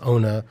business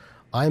owner,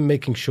 I'm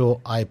making sure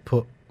I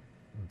put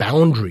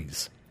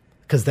boundaries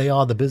because they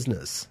are the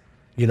business.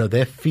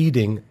 They're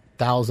feeding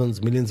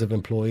thousands, millions of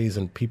employees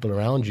and people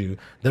around you.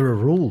 There are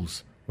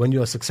rules. When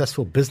you're a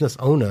successful business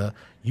owner,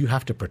 you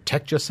have to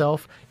protect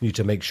yourself. You need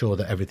to make sure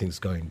that everything's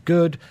going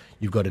good.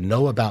 You've got to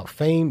know about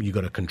fame. You've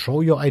got to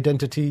control your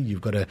identity.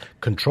 You've got to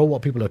control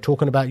what people are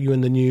talking about you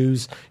in the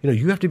news.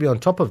 You have to be on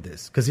top of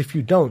this because if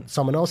you don't,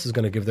 someone else is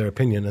going to give their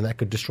opinion and that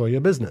could destroy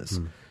your business.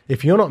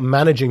 If you're not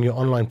managing your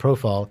online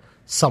profile,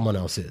 someone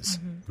else is.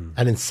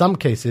 And in some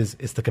cases,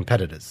 it's the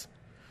competitors.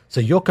 So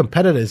your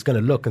competitor is going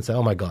to look and say,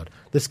 oh my God,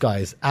 this guy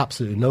has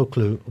absolutely no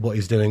clue what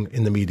he's doing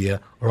in the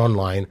media or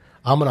online.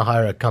 I'm going to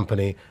hire a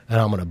company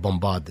and I'm going to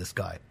bombard this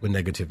guy with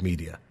negative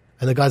media.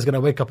 And the guy's going to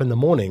wake up in the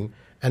morning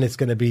and it's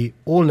going to be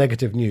all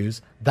negative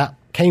news that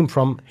came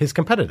from his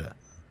competitor.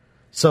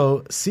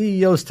 So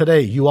CEOs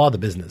today, you are the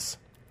business.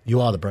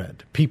 You are the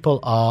brand. People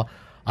are,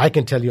 I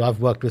can tell you, I've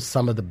worked with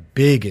some of the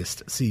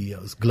biggest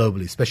CEOs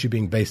globally, especially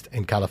being based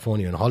in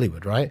California and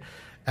Hollywood, right?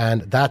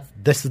 And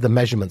this is the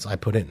measurements I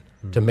put in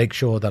to make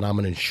sure that I'm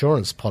an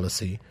insurance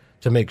policy,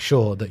 to make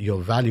sure that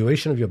your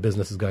valuation of your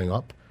business is going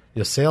up,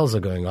 your sales are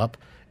going up,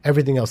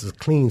 Everything else is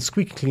clean,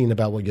 squeaky clean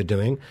about what you're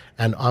doing,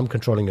 and I'm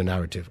controlling your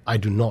narrative. I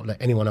do not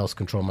let anyone else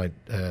control my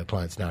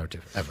client's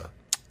narrative, ever.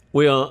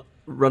 We are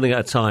running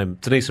out of time.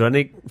 Denise, are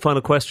any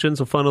final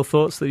questions or final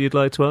thoughts that you'd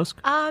like to ask?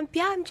 I'm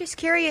just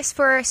curious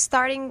for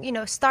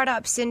starting,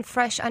 startups and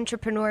fresh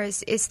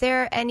entrepreneurs. Is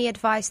there any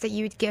advice that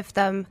you'd give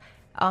them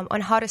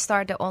on how to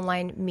start the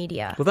online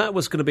media? Well, that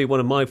was going to be one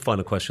of my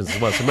final questions as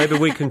well, so maybe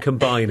we can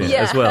combine it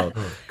as well.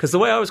 Because the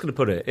way I was going to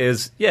put it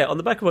is, on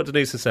the back of what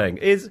Denise is saying,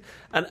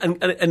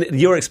 and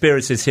your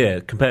experiences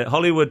here, compare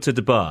Hollywood to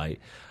Dubai,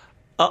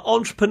 are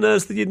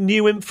entrepreneurs the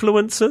new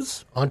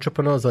influencers?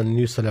 Entrepreneurs are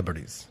new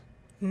celebrities.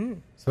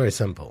 It's very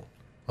simple.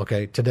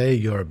 Okay, today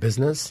you're a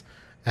business,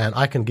 and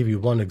I can give you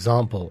one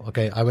example.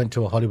 Okay, I went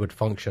to a Hollywood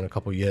function a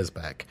couple of years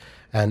back,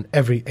 and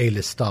every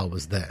A-list star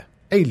was there.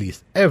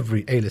 A-list,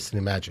 every A-list you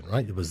can imagine,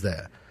 right? It was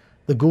there.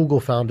 The Google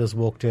founders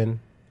walked in,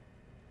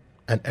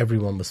 and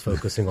everyone was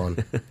focusing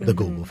on the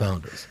Google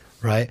founders,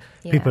 right?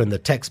 Yeah. People in the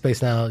tech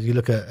space now, you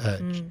look at,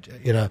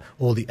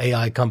 all the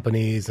AI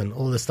companies and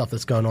all the stuff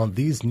that's going on.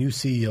 These new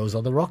CEOs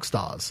are the rock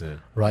stars,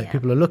 right? Yeah.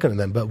 People are looking at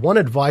them. But one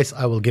advice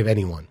I will give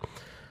anyone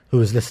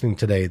who is listening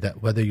today,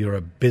 that whether you're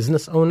a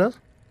business owner,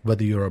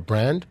 whether you're a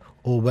brand,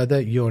 or whether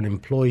you're an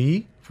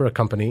employee for a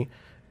company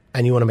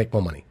and you want to make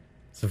more money.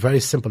 It's a very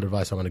simple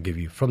advice I want to give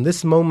you. From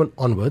this moment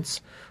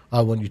onwards,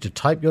 I want you to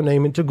type your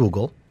name into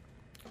Google.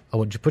 I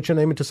want you to put your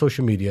name into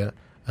social media,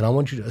 and I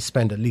want you to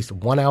spend at least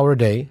 1 hour a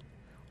day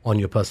on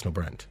your personal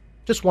brand.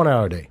 Just 1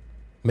 hour a day.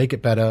 Make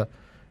it better,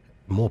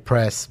 more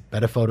press,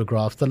 better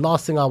photographs. The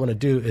last thing I want to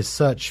do is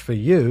search for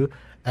you,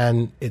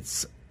 and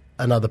it's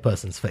another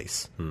person's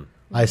face.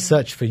 I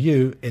search for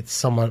you, it's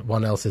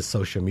someone else's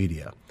social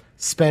media.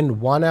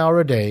 Spend 1 hour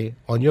a day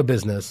on your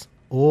business,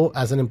 or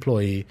as an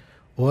employee,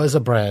 or as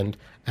a brand,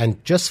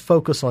 and just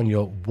focus on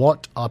your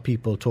what are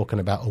people talking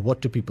about, or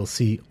what do people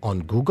see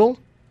on Google.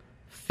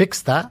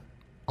 Fix that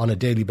on a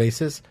daily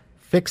basis.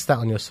 Fix that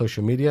on your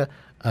social media,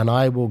 and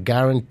I will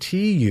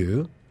guarantee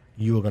you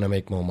are going to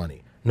make more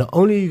money. Not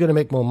only are you going to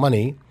make more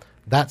money,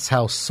 that's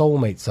how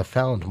soulmates are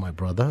found, my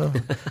brother.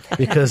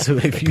 Because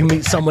if you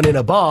meet someone in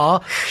a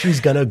bar,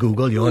 she's going to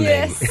Google your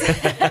name.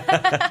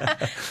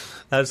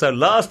 And so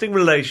lasting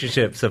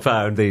relationships are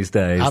found these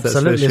days.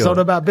 Absolutely. That's for It's sure. all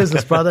about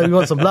business, brother. We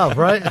want some love,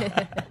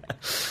 right?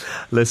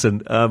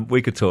 Listen,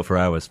 we could talk for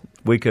hours.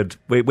 We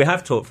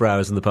have talked for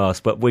hours in the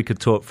past, but we could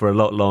talk for a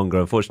lot longer.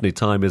 Unfortunately,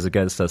 time is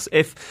against us.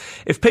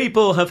 If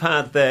people have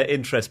had their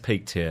interest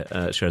piqued here,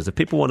 Shiraz, if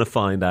people want to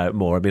find out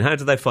more, I mean, how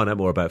do they find out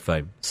more about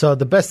Fame? So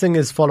the best thing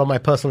is follow my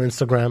personal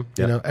Instagram.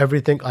 Yeah. You know,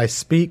 everything I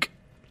speak,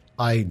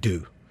 I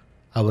do.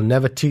 I will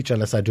never teach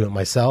unless I do it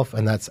myself,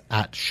 and that's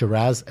at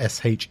Shiraz,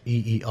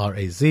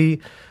 Sheeraz.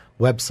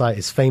 Website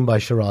is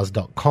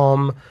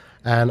famebyshiraz.com.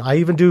 And I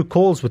even do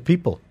calls with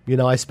people. You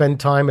know, I spend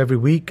time every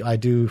week. I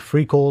do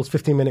free calls,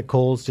 15-minute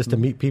calls, just to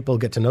meet people,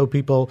 get to know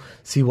people,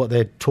 see what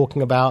they're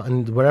talking about.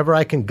 And wherever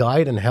I can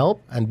guide and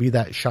help and be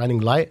that shining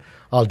light,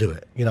 I'll do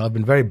it. You know, I've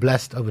been very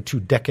blessed over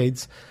 2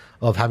 decades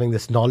of having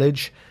this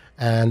knowledge.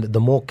 And the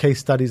more case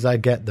studies I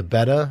get, the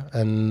better.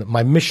 And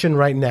my mission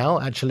right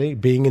now, actually,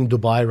 being in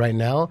Dubai right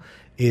now,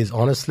 is I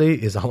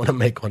want to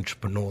make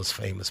entrepreneurs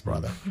famous,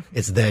 brother.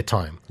 It's their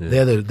time.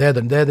 Yeah. They're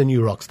the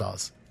new rock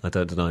stars. I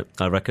don't deny it.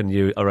 I reckon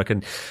it's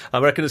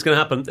going to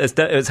happen.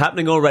 It's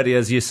happening already,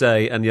 as you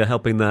say, and you're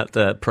helping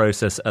that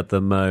process at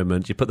the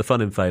moment. You put the fun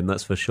in Fame,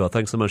 that's for sure.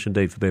 Thanks so much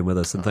indeed for being with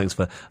us, and thanks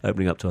for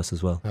opening up to us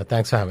as well.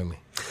 Thanks for having me.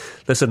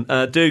 Listen,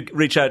 do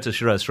reach out to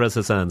Shiraz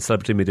Hassan,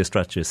 Celebrity Media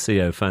Strategist,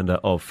 CEO, founder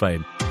of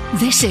Fame.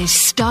 This is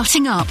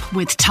Starting Up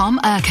with Tom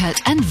Urquhart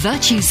and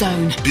Virtue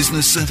Zone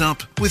Business set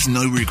up with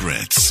no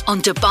regrets.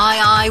 on Dubai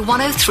Eye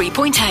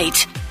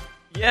 103.8.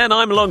 Yeah, and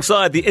I'm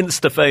alongside the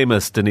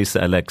Insta-famous Denise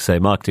Alexei,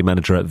 marketing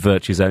manager at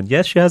Virtue Zone.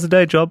 Yes, she has a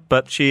day job,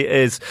 but she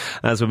is,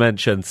 as we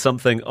mentioned,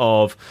 something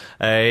of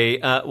a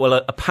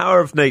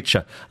power of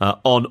nature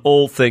on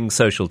all things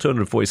social.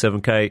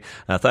 247k,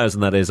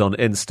 1,000 that is on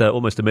Insta,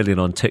 almost 1 million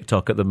on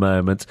TikTok at the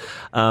moment.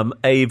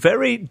 A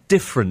very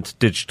different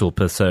digital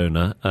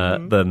persona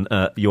than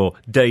your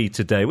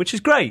day-to-day, which is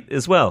great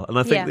as well. And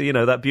I think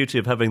that, that beauty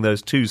of having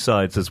those two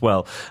sides as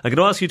well. I'm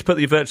going to ask you to put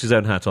your Virtue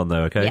Zone hat on,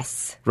 though, okay?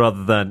 Yes.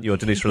 Rather than your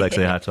Denise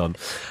Alexei hat on.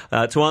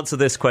 To answer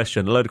this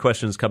question, a load of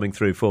questions coming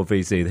through for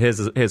VZ.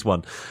 Here's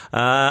one.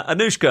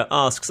 Anushka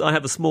asks, I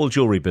have a small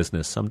jewellery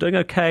business. I'm doing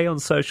okay on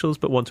socials,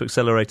 but want to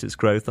accelerate its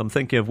growth. I'm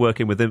thinking of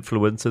working with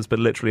influencers, but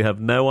literally have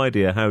no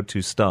idea how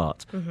to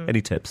start. Any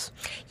tips?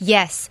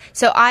 Yes.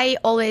 So I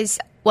always...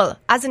 Well,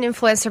 as an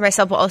influencer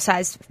myself, but also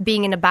as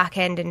being in the back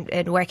end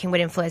and working with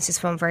influencers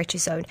from Virtue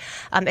Zone,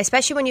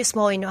 especially when you're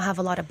small and you don't have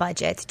a lot of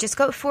budget, just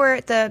go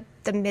for the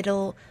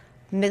middle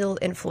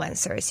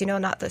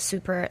influencers, not the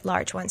super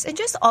large ones, and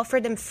just offer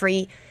them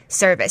free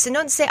service. And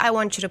don't say, I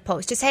want you to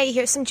post. Just, hey,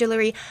 here's some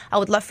jewelry. I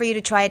would love for you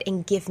to try it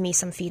and give me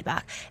some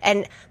feedback.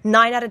 And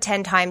 9 out of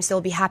 10 times,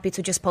 they'll be happy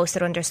to just post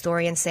it on their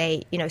story and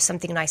say,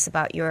 something nice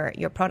about your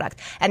product.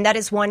 And that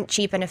is one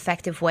cheap and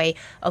effective way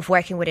of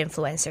working with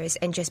influencers,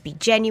 and just be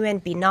genuine,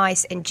 be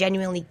nice, and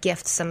genuinely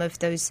gift some of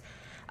those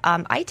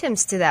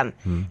items to them.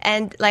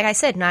 And like I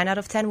said, 9 out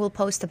of 10 will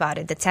post about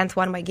it. The 10th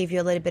one might give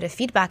you a little bit of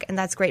feedback, and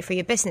that's great for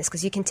your business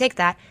because you can take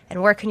that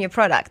and work on your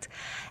product.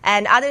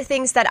 And other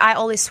things that I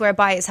always swear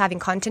by is having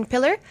content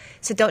pillar.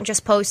 So don't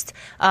just post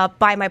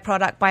buy my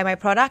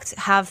product.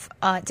 Have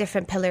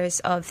different pillars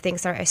of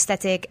things that are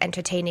aesthetic,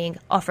 entertaining,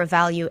 offer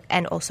value,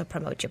 and also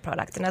promote your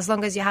product. And as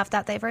long as you have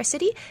that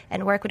diversity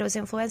and work with those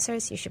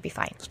influencers, you should be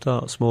fine.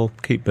 Start small,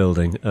 keep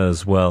building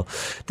as well.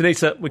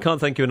 Denisa, we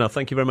can't thank you enough.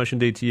 Thank you very much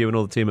indeed to you and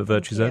all the team at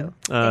VirtueZone.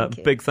 Thank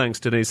you. Big thanks,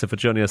 Denisa, for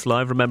joining us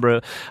live.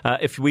 Remember,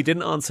 if we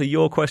didn't answer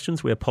your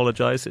questions, we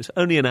apologise. It's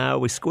only an hour.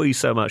 We squeeze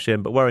so much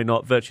in, but worry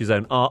not.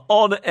 VirtueZone are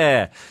on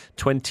air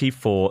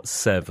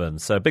 24/7.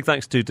 So big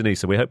thanks to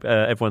Denisa. We hope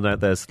everyone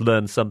out there's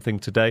learned something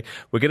today.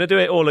 We're going to do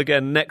it all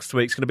again next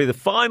week. It's going to be the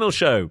final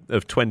show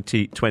of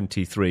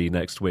 2023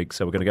 next week.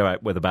 So we're going to go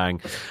out with a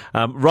bang.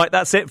 Right,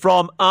 that's it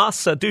from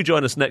us. Do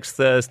join us next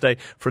Thursday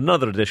for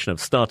another edition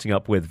of Starting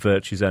Up with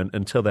VirtueZone.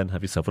 Until then,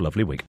 have yourself a lovely week.